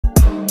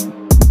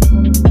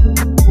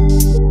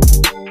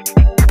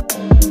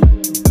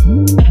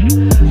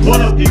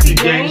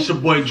gang? It's your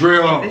boy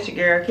Drill. It's your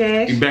girl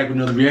Cash. We back with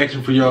another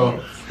reaction for y'all.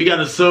 Yes. We got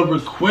a sub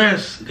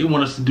request. They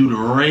want us to do the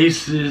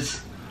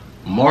racist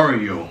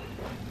Mario.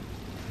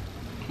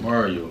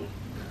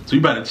 So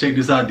you better check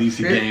this out,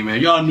 DC Gang,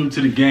 man. Y'all new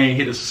to the game,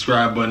 hit the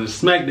subscribe button,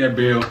 smack that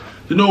bell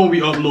to know when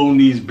we uploading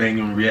these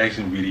banging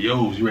reaction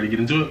videos. You ready to get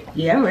into it?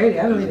 Yeah, I'm ready.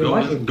 I'm ready to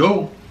watch it. Let's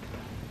go.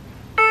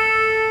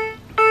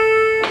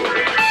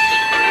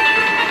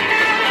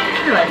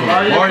 Like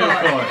Mario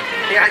Kart.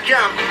 Here I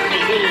come.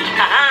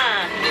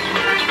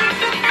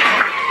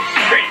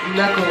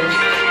 Knuckles.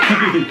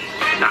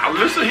 Now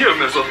listen here,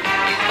 mister.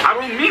 I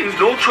don't mean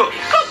no trouble.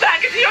 Go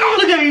back into your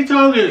Look how he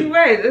talking. You're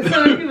right. That's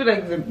some people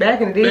like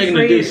back in the day. Back in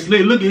the day,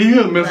 slave. Look at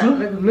him, mister.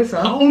 Look at Mister.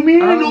 I don't mean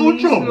no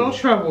trouble. No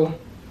trouble.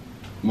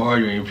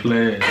 Mario ain't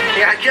playing.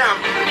 Here I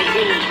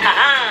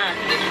come.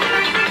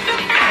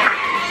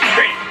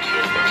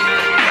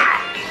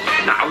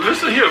 Now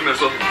listen here,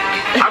 mister.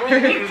 I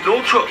don't mean no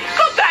trouble.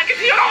 Go back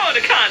into your own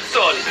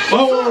console.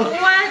 Oh,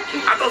 What?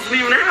 I doesn't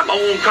even have my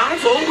own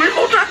console. We're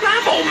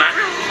multi-platform, man.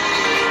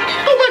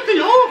 go back to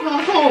your old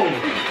console.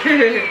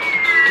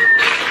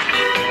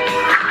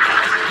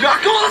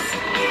 Knuckles!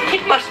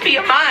 It must be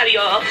a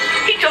Mario.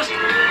 He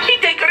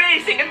take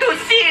racing too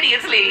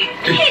seriously.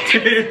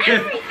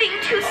 Everything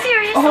too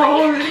seriously.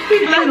 Oh,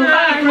 people like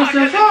that.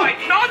 Princess Hawk.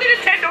 All the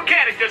Nintendo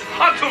characters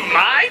onto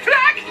my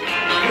track?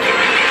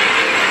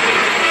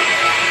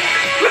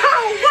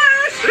 Now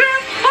where's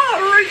him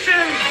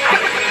racing?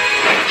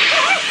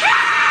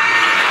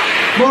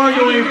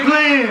 Mario ain't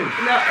playing.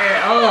 Not at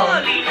all.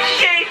 Holy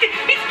shit!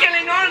 He's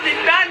killing all the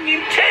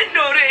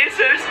non-Nintendo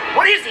racers.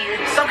 What is he?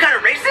 Some kind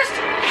of racist?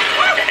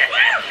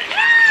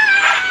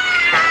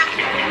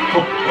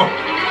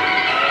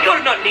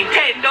 You're not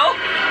Nintendo.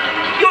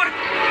 You're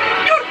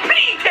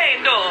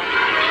Pretendo.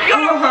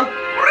 You're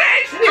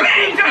race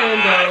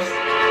traitors.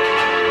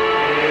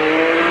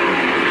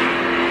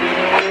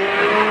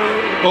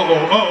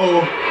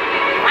 Uh-oh.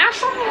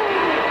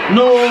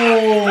 No.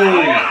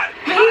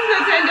 He's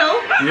Nintendo.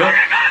 Yep.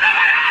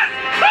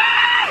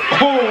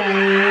 Oh.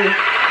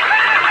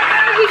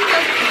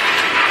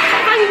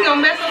 How he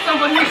gonna mess up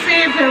somebody who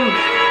saved him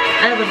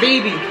as a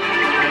baby?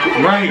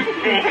 Right.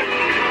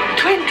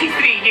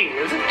 23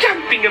 years of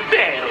jumping of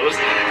bells.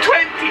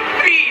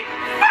 23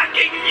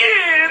 fucking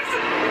years.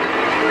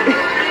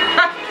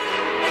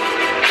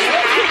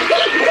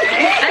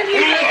 And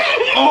he's like,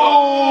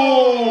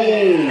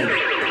 Oh.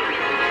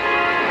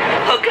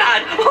 Oh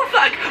God! Oh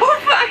fuck! Oh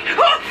fuck!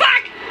 Oh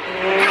fuck!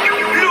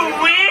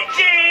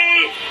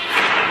 Luigi!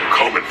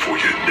 Coming for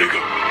you,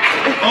 nigga.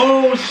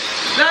 Oh.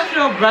 that's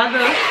your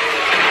brother.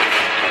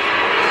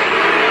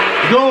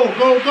 Go.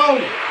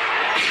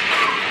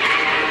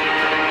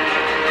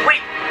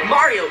 Wait,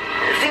 Mario,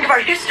 think of our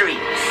history.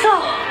 So,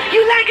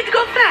 you like it to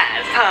go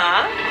fast,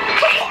 huh?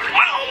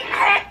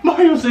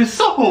 Mario said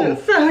so.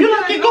 So, You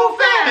like to go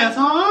fast,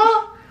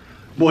 huh?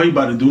 Boy, he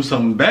about to do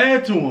something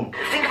bad to him.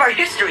 Think of our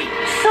history.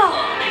 So,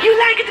 you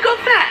like it to go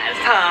fast,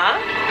 huh?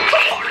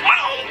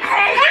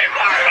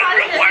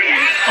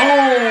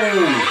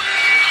 Oh.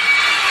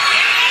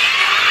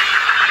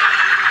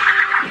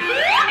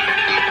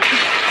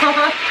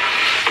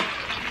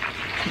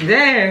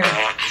 Damn.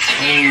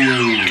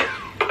 Oh.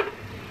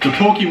 The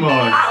Pokemon.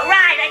 All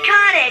right, I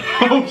caught it.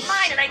 Oh,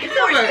 Mine, and I can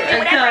force you to I do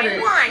whatever got I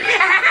it.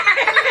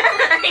 want.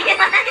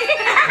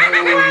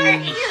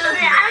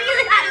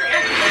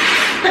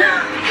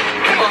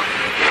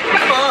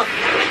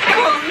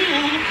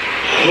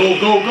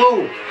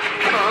 Go.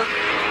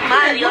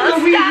 Mario,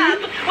 stop!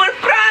 We're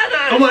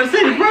brothers! I want to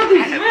say the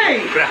brothers.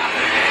 Right.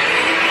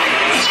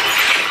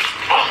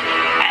 Oh.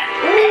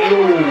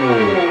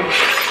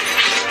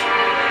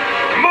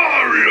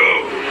 Mario!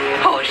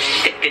 Oh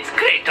shit, it's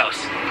Kratos!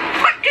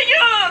 Fuck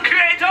you,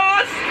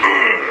 Kratos!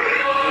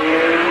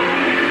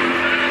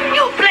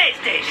 You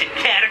PlayStation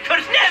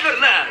characters never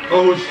learn!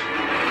 Oh.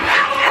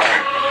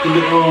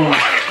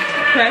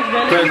 Crash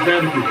Bandicoot. Crash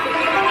Bandicoot.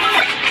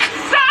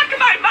 Suck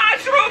my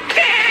mushroom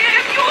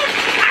pig! You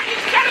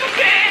fucking son of a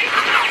pig!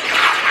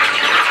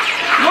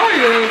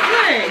 Mario,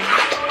 play.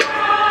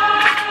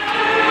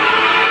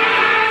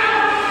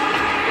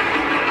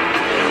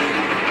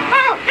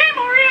 Oh, hey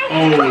Mario!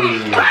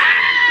 Oh.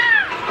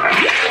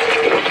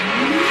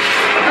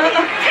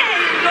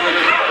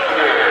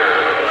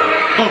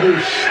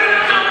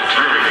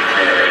 Oh.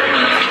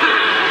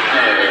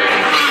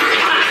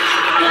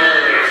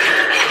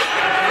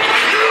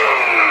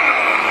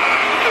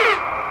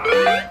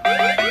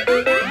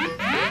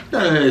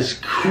 That's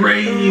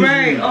crazy.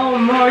 Right. Oh,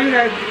 Mario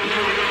got.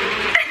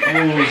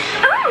 Oh.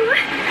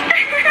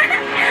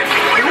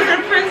 Look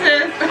at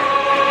Princess.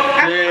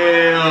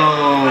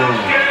 Damn.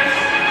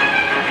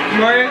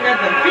 Mario got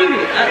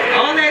defeated.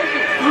 All that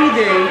shit he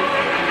did.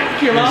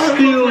 Kill all his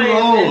Still friends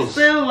and lost.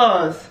 still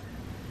lost.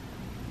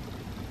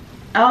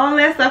 All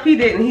that stuff he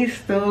did and he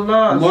still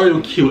lost.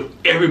 Mario killed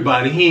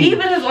everybody. He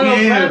Even his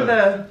own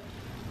brother.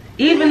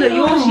 Even the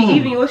Yoshi,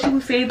 even Yoshi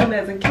who saved him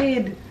as a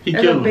kid. He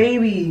as killed a him.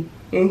 baby.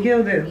 And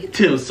killed him. He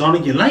tells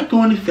Sonic you like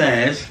going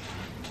fast.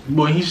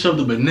 Boy, he shoved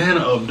a banana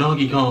up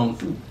Donkey Kong.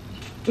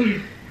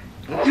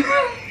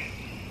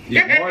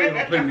 Yeah, Mario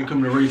don't play when it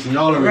comes to racing.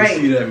 Y'all already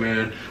see that,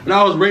 man. When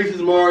I was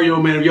racing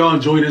Mario, man, if y'all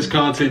enjoy this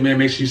content, man,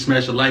 make sure you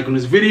smash a like on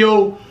this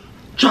video.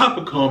 Drop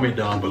a comment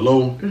down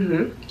below.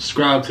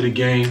 Subscribe to the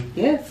game.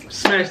 Yes.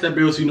 Smash that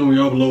bell so you know when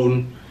you're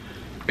uploading.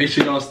 Make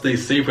sure y'all stay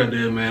safe out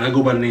there, man. I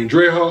go by the name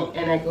Drehawk.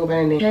 And I go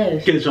by the name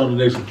Cash. Catch y'all on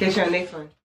the next one. Catch y'all next one.